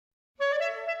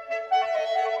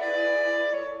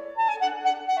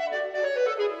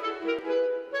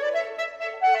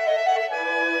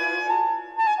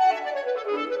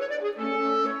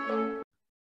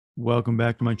Welcome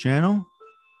back to my channel.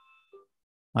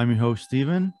 I'm your host,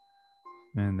 Steven,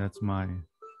 and that's my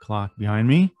clock behind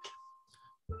me.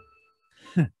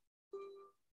 I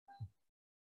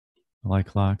like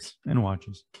clocks and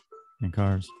watches and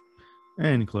cars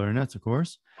and clarinets, of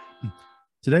course.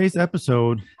 Today's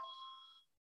episode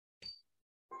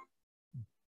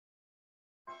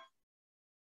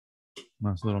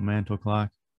nice little mantle clock.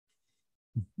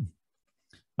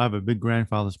 I have a big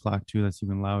grandfather's clock too that's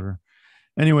even louder.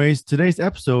 Anyways, today's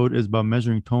episode is about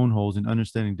measuring tone holes and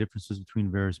understanding differences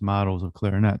between various models of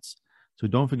clarinets. So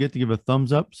don't forget to give a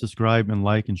thumbs up, subscribe, and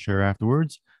like and share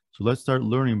afterwards. So let's start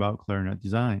learning about clarinet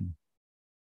design.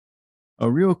 A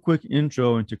real quick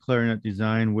intro into clarinet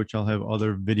design, which I'll have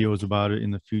other videos about it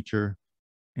in the future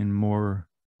in more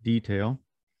detail.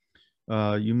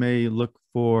 You may look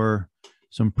for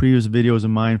some previous videos of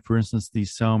mine, for instance, the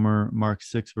Selmer Mark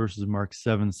 6 versus Mark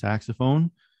 7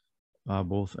 saxophone.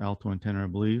 Both alto and tenor, I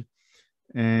believe.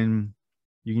 And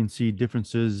you can see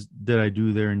differences that I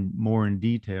do there in more in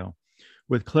detail.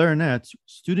 With clarinets,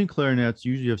 student clarinets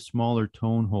usually have smaller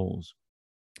tone holes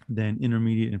than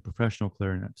intermediate and professional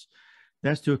clarinets.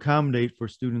 That's to accommodate for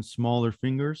students' smaller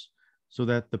fingers so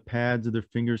that the pads of their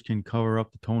fingers can cover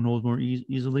up the tone holes more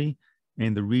easily,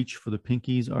 and the reach for the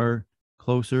pinkies are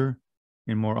closer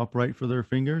and more upright for their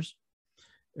fingers.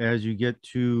 As you get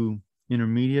to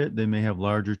intermediate, they may have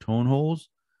larger tone holes.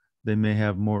 They may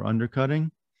have more undercutting.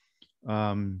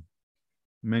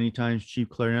 Many times cheap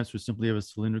clarinets would simply have a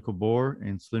cylindrical bore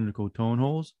and cylindrical tone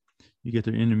holes. You get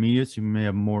to intermediates, you may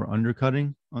have more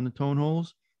undercutting on the tone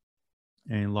holes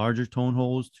and larger tone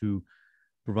holes to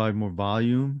provide more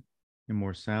volume and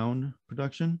more sound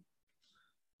production.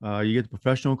 You get the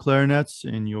professional clarinets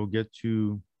and you'll get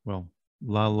to, well,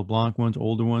 a lot of LeBlanc ones,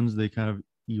 older ones, they kind of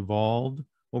evolved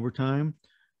over time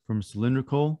from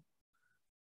cylindrical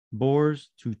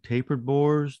bores to tapered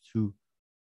bores to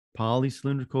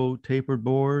polycylindrical tapered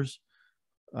bores,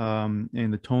 and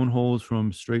the tone holes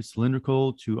from straight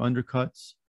cylindrical to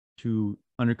undercuts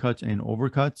and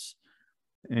overcuts.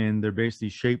 And they're basically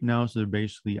shaped now, so they're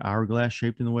basically hourglass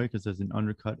shaped in the way because there's an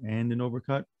undercut and an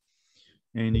overcut.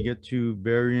 And you get to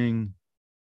varying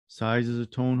sizes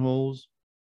of tone holes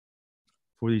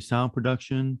for the sound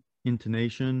production,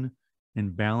 intonation,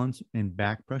 and balance and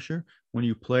back pressure. When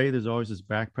you play, there's always this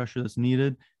back pressure that's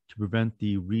needed to prevent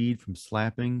the reed from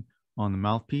slapping on the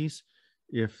mouthpiece.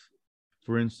 If,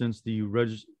 for instance, the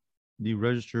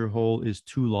register hole is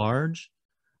too large,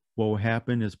 what will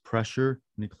happen is pressure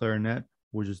in the clarinet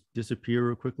will just disappear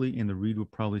real quickly and the reed will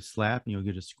probably slap and you'll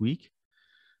get a squeak.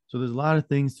 So there's a lot of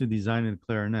things to design in a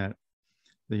clarinet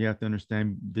that you have to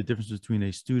understand the difference between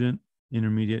a student,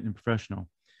 intermediate, and professional.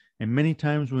 And many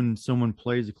times when someone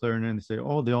plays a clarinet, they say,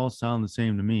 oh, they all sound the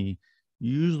same to me.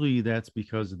 Usually that's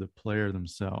because of the player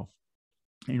themselves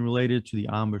and related to the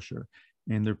embouchure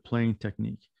and their playing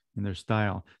technique and their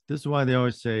style. This is why they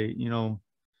always say, you know,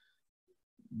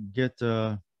 get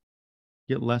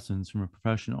lessons from a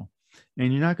professional.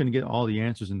 And you're not going to get all the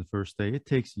answers in the first day. It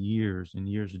takes years and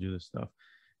years to do this stuff.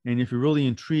 And if you're really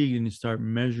intrigued and you start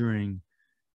measuring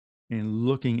and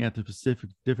looking at the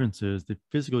specific differences, the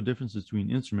physical differences between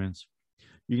instruments,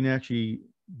 you can actually,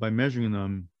 by measuring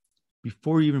them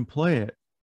before you even play it,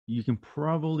 you can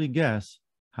probably guess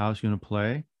how it's going to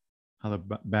play, how the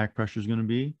back pressure is going to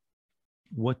be,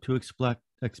 what to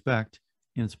expect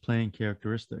in its playing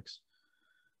characteristics.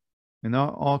 And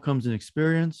that all comes in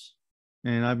experience.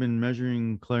 And I've been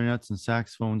measuring clarinets and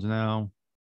saxophones now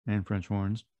and French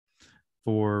horns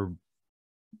for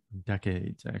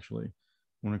decades, actually.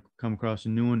 When I come across a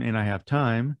new one and I have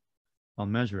time, I'll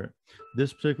measure it.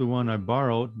 This particular one I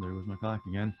borrowed, there was my clock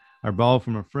again, I borrowed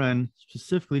from a friend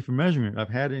specifically for measuring it. I've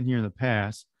had it in here in the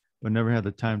past, but never had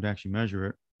the time to actually measure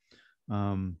it.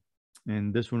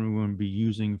 And this one we're going to be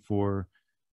using for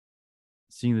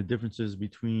seeing the differences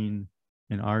between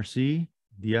an RC,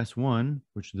 the S1,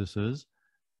 which this is,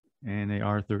 and a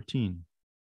R13.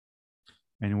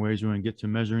 Anyways, we're going to get to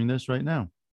measuring this right now.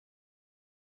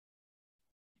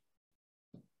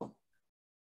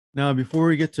 Now, before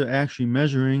we get to actually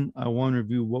measuring, I want to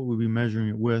review what we'll be measuring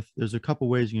it with. There's a couple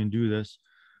ways you can do this.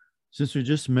 Since we're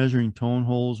just measuring tone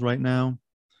holes right now,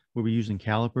 we'll be using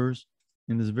calipers,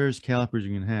 and there's various calipers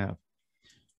you can have.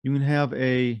 You can have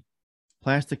a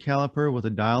plastic caliper with a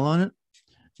dial on it.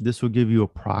 This will give you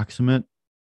approximate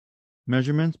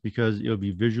measurements because it'll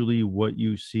be visually what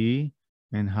you see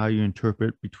and how you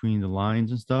interpret between the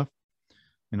lines and stuff.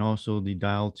 And also the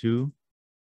dial too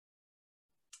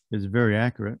is very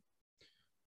accurate.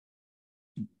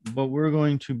 But we're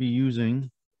going to be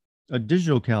using a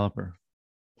digital caliper.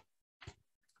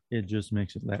 It just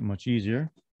makes it that much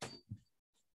easier.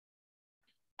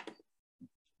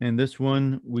 And this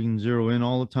one, we can zero in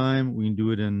all the time. We can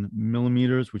do it in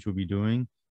millimeters, which we'll be doing,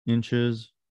 inches,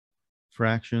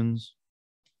 fractions,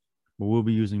 but we'll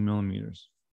be using millimeters.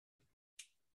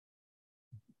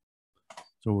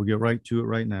 So we'll get right to it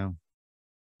right now.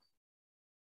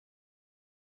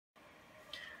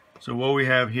 So what we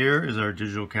have here is our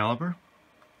digital caliper.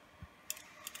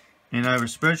 And I have a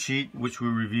spreadsheet which we'll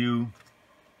review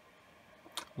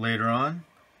later on.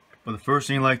 But the first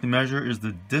thing I like to measure is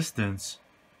the distance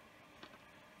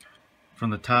from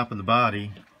the top of the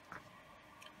body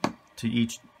to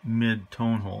each mid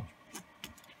tone hole.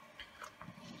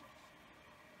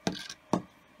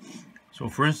 So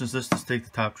for instance, let's just take the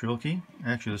top trill key.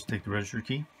 Actually, let's take the register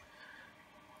key.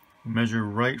 Measure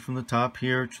right from the top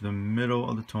here to the middle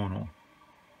of the tone hole.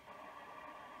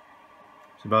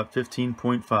 It's about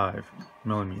 15.5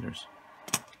 millimeters.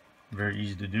 Very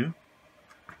easy to do.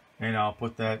 And I'll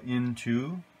put that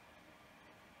into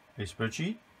a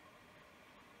spreadsheet.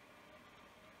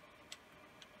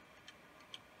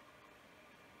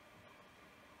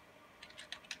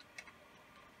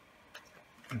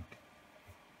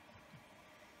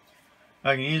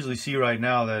 I can easily see right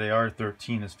now that a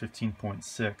R13 is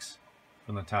 15.6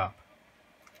 from the top.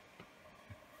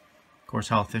 Of course,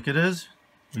 how thick it is,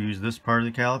 we use this part of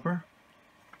the caliper.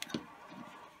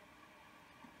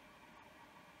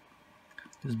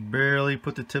 Just barely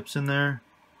put the tips in there,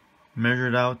 measure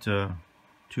it out to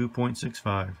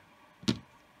 2.65.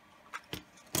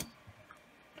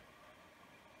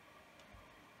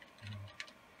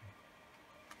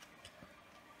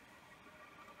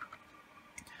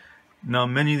 Now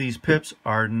many of these pips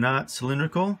are not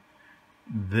cylindrical.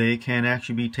 They can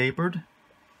actually be tapered.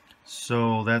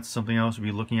 So that's something else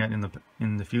we'll be looking at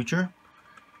in the future.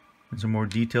 And some more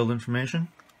detailed information.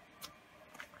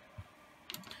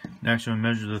 Next, I'm going to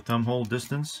measure the thumb hole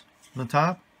distance from the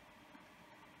top.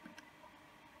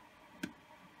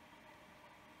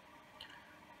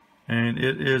 And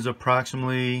it is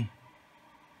approximately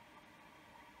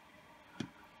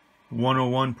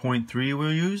 101.3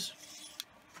 we'll use.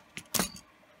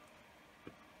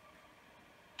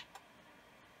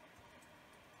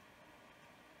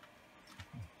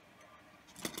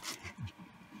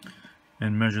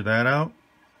 And measure that out.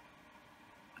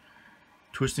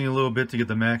 Twisting a little bit to get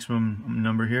the maximum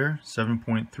number here.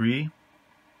 7.3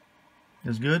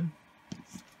 is good.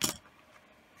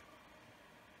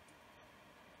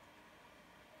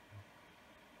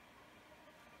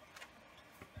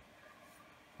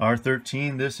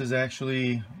 R13, this is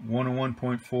actually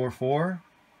 101.44,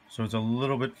 so it's a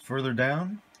little bit further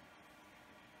down.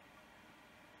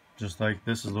 Just like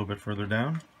this is a little bit further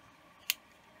down.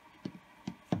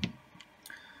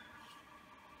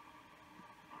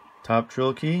 Top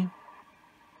trill key,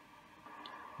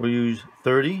 we'll use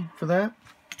 30 for that.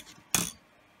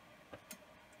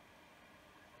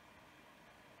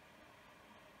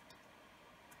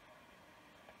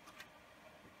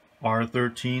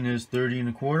 R13 is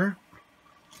 30.25.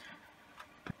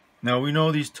 Now we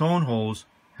know these tone holes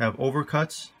have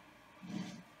overcuts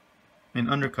and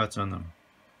undercuts on them.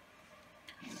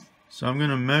 So I'm going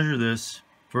to measure this.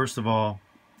 First of all,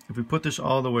 if we put this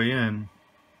all the way in,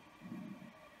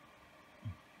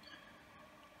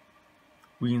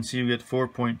 we can see we get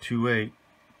 4.28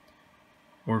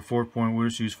 or we'll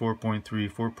just use 4.3,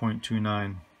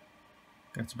 4.29.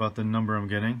 That's about the number I'm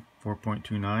getting,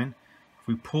 4.29. If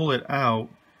we pull it out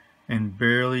and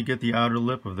barely get the outer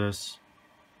lip of this,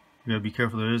 you gotta be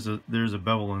careful, there's a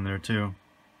bevel in there too.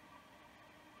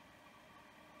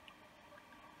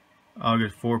 I'll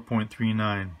get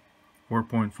 4.39,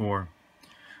 4.4.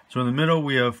 So in the middle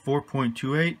we have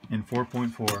 4.28 and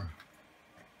 4.4.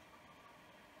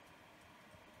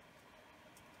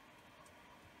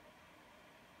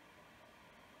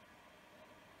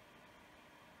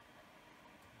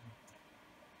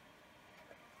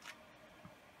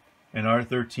 And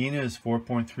R13 is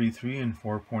 4.33 and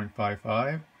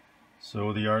 4.55.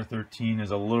 So the R13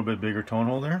 is a little bit bigger tone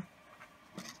hole there.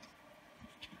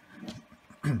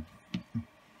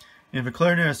 If a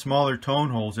clarinet has smaller tone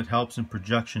holes, it helps in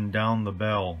projection down the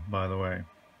bell, by the way.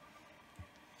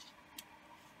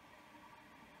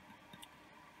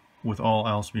 With all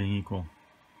else being equal.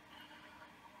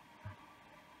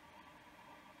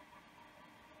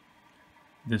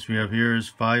 This we have here is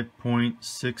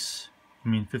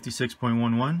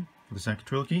 56.11 for the second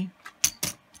trill key.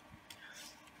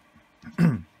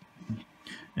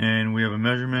 And we have a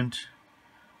measurement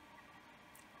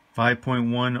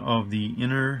 5.1 of the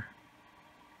inner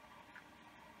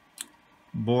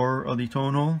bore of the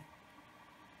tone hole.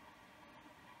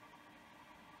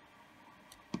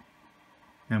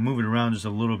 Now move it around just a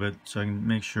little bit so I can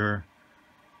make sure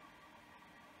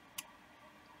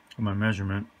for my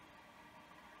measurement.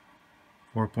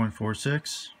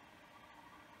 4.46,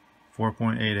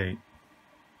 4.88.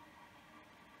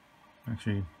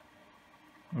 Actually,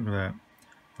 look at that.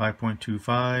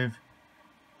 5.25,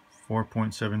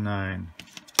 4.79.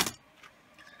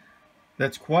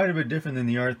 That's quite a bit different than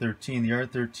the R13. The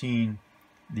R13,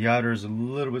 the outer is a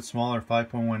little bit smaller,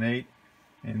 5.18,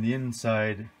 and the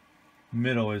inside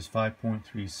middle is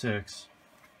 5.36.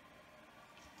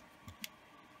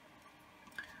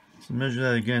 So measure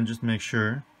that again just to make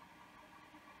sure.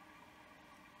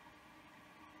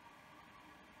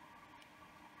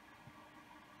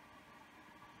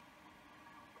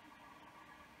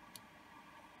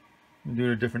 We'll do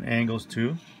it at different angles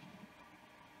too.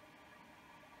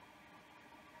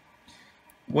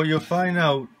 What you'll find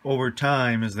out over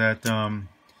time is that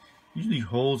usually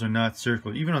holes are not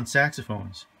circular, even on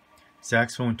saxophones.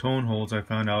 Saxophone tone holes, I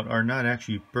found out, are not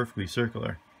actually perfectly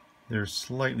circular. They're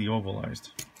slightly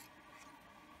ovalized.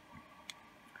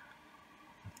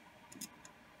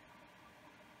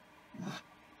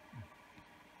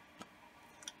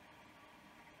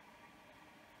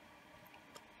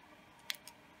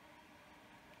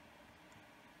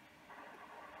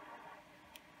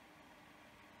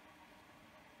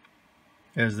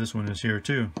 As this one is here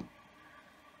too.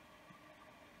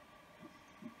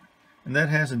 And that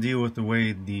has to deal with the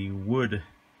way the wood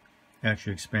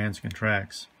actually expands,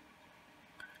 contracts.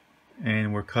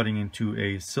 And we're cutting into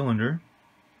a cylinder.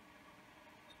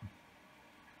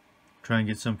 Try and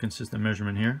get some consistent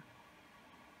measurement here.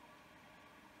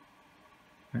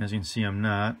 As you can see, I'm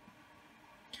not.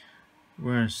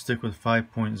 We're going to stick with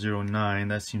 5.09.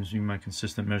 That seems to be my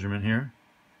consistent measurement here.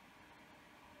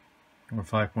 Or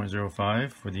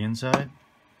 5.05 for the inside.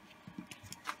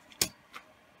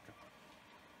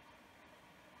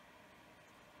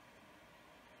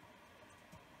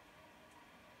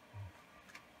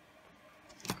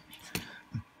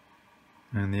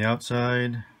 And the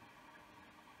outside,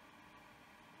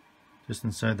 just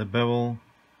inside the bevel,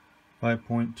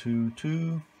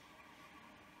 5.22.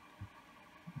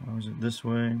 Or is it this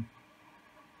way?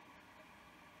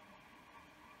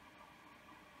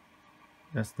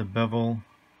 That's the bevel.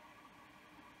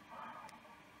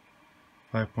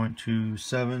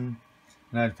 5.27. And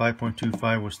I had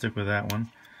 5.25. We'll stick with that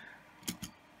one.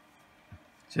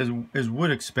 So as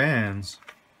wood expands,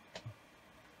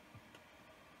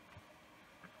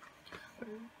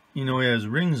 you know, it has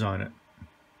rings on it.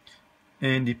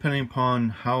 And depending upon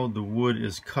how the wood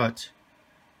is cut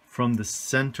from the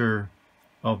center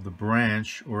of the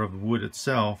branch or of the wood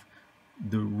itself,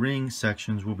 the ring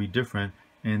sections will be different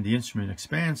and the instrument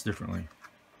expands differently.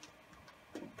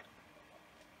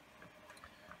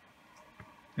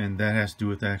 And that has to do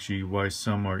with actually why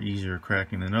some are easier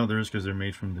cracking than others, because they're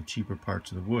made from the cheaper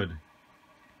parts of the wood.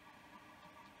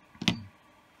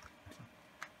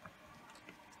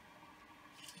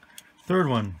 Third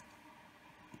one.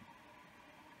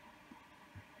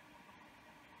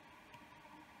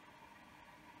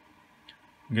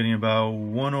 I'm getting about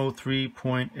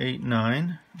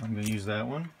 103.89. I'm going to use that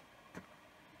one.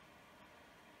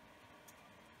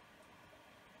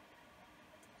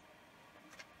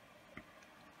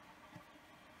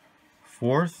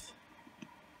 Fourth.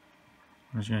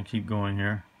 I'm just going to keep going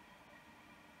here.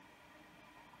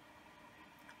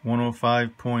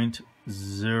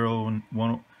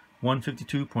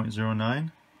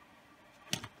 152.09.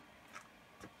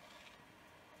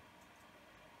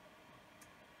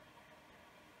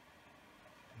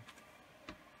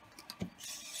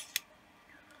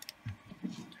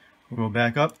 We'll go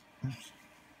back up.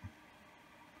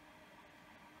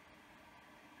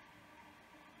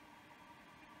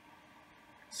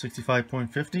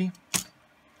 $65.50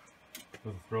 for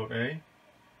the throat A.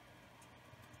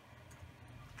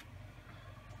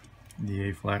 The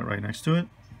A flat right next to it.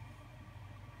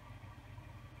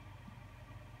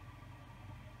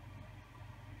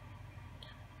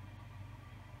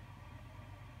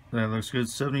 That looks good.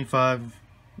 75,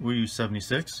 we use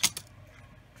 76.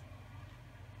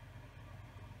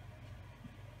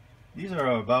 These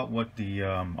are about what the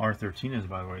R13 is,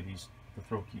 by the way, the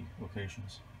throat key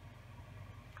locations.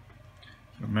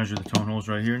 So measure the tone holes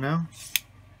right here now.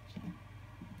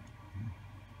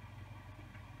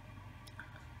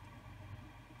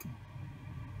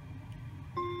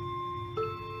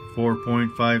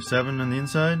 .57 on the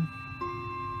inside.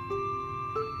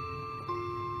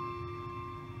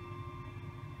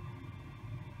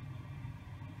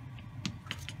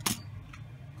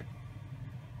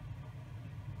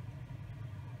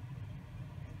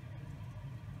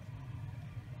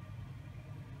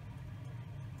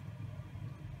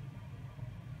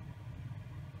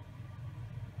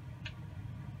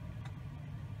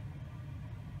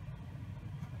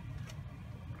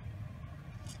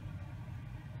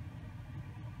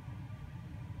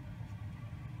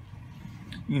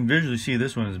 You can visually see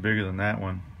this one is bigger than that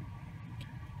one.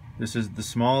 This is the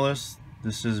smallest.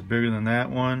 This is bigger than that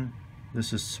one.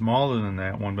 This is smaller than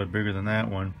that one, but bigger than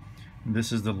that one. And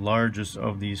this is the largest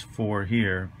of these four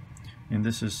here. And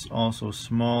this is also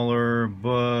smaller,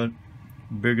 but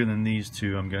bigger than these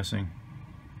two, I'm guessing.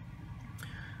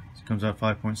 So it comes out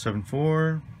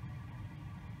 5.74,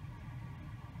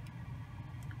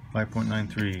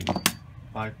 5.93,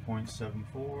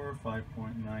 5.74,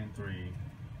 5.93.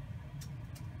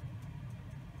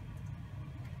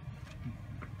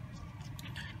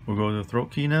 We'll go to the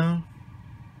throat key now.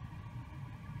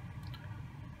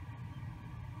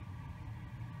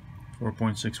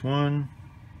 .61.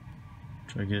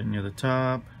 Try to get it near the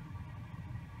top.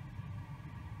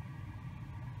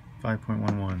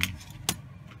 5.11.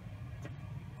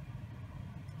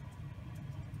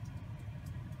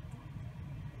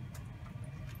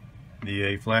 The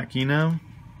A flat key now.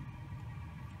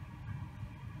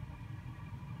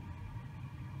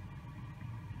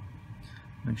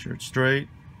 Make sure it's straight.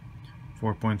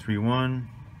 4.31.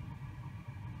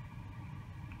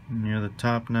 Near the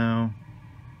top now.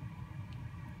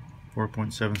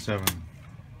 4.77.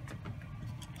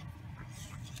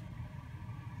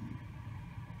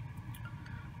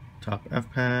 Top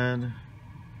F pad.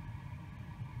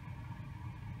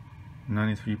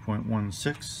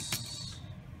 93.16,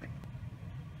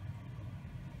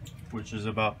 which is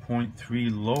about 0.3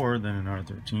 lower than an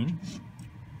R13.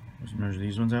 Let's measure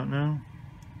these ones out now.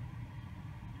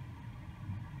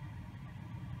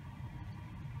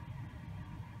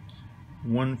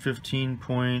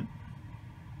 .12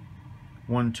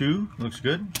 looks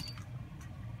good.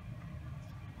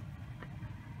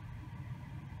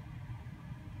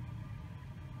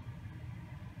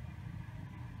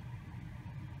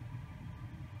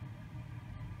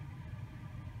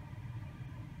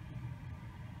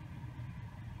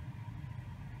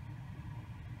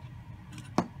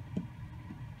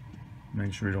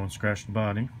 Make sure you don't scratch the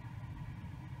body.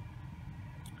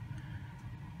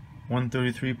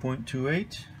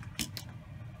 133.28.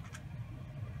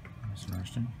 That's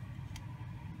interesting.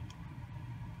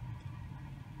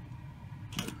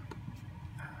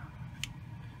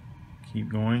 Keep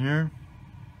going here.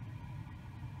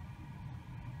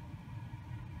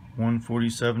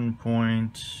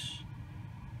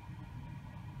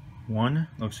 147.1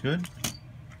 looks good.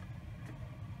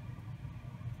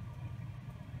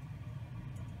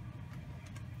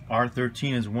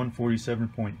 R13 is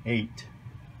 147.8.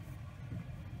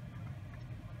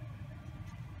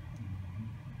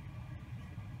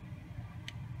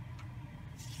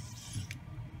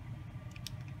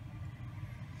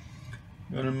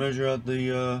 I'm going to measure out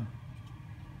the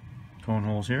tone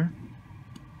holes here.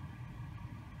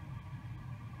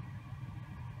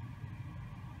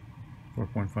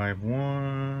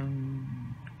 .51,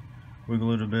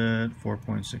 wiggle it a bit,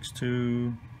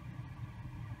 4.62.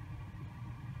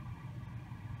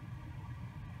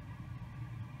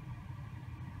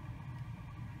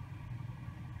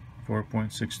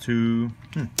 4.62.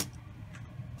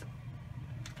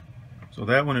 So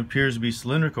that one appears to be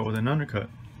cylindrical with an undercut.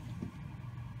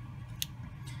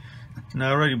 Now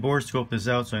I already borescoped this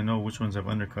out, so I know which ones have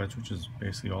undercuts, which is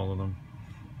basically all of them.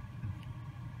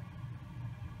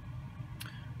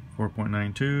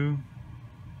 4.92.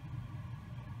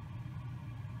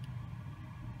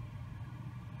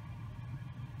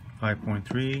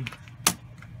 5.3.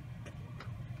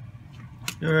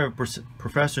 You're a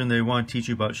professor and they want to teach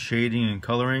you about shading and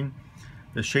coloring.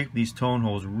 The shape of these tone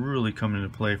holes really come into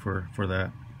play for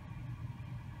that.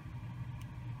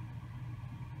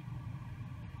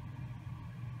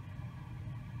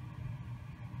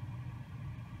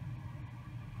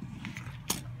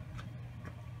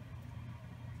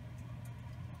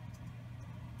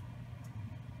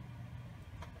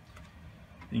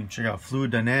 You can check out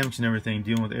fluid dynamics and everything,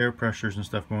 dealing with air pressures and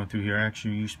stuff going through here. I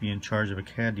actually used to be in charge of a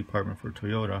CAD department for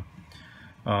Toyota,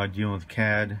 dealing with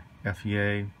CAD,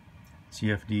 FEA,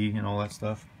 CFD, and all that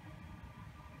stuff.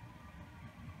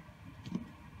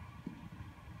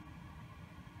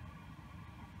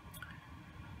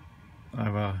 I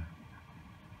have a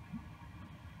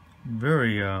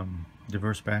very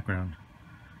diverse background.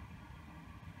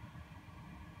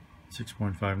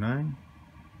 6.59.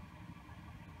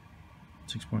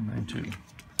 6.92.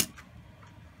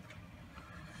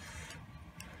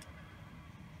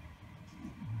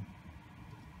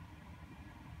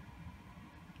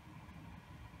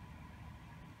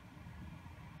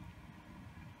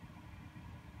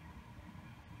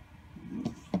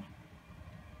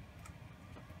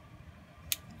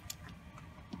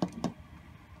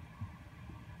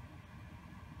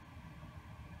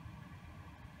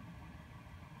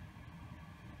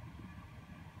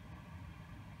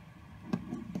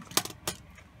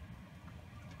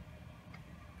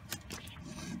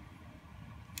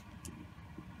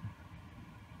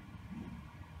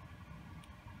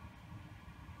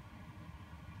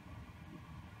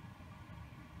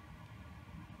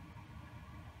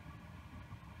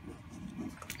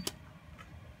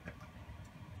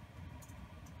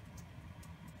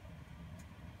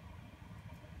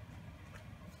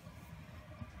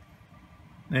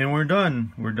 And we're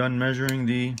done. We're done measuring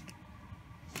the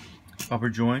upper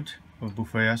joint of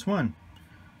Buffet S1.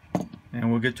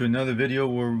 And we'll get to another video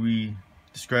where we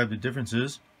describe the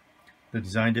differences, the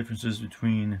design differences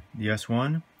between the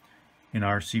S1 and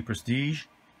our C Prestige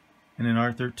and an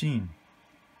R13.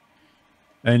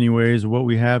 Anyways, what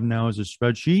we have now is a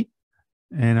spreadsheet,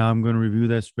 and I'm going to review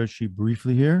that spreadsheet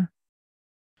briefly here.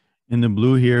 In the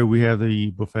blue here, we have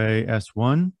the Buffet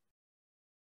S1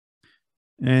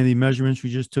 and the measurements we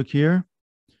just took here.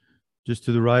 Just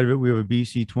to the right of it, we have a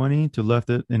BC-20. To the left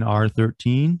of it, an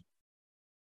R13.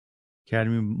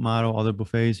 Academy model, other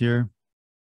buffets here,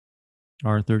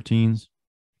 R13s.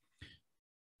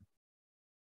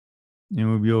 And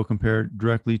we'll be able to compare it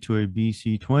directly to a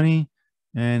BC-20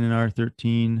 and an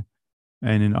R13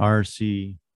 and an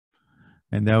RC.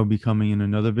 And that will be coming in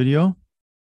another video.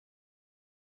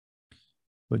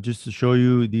 But just to show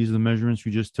you, these are the measurements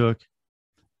we just took.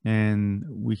 And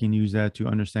we can use that to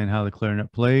understand how the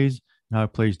clarinet plays and how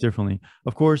it plays differently.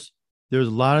 Of course, there's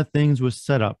a lot of things with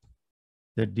setup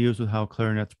that deals with how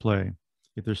clarinets play.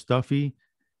 If they're stuffy,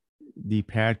 the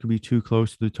pad could be too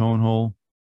close to the tone hole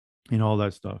and all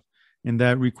that stuff. And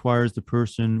that requires the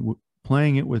person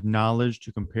playing it with knowledge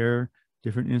to compare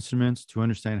different instruments to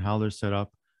understand how they're set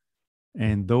up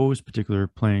and those particular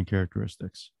playing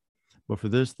characteristics. But for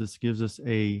this gives us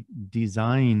a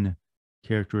design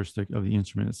characteristic of the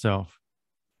instrument itself,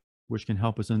 which can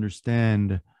help us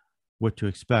understand what to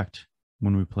expect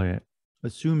when we play it,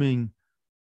 assuming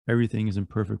everything is in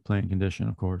perfect playing condition,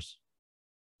 of course.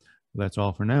 That's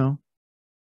all for now.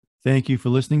 Thank you for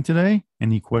listening today.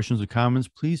 Any questions or comments,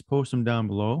 please post them down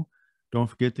below. Don't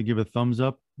forget to give a thumbs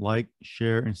up, like,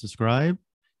 share, and subscribe.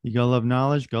 You gotta love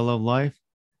knowledge, gotta love life,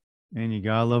 and you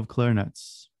gotta love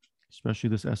clarinets, especially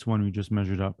this S1 we just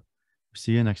measured up.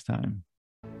 See you next time.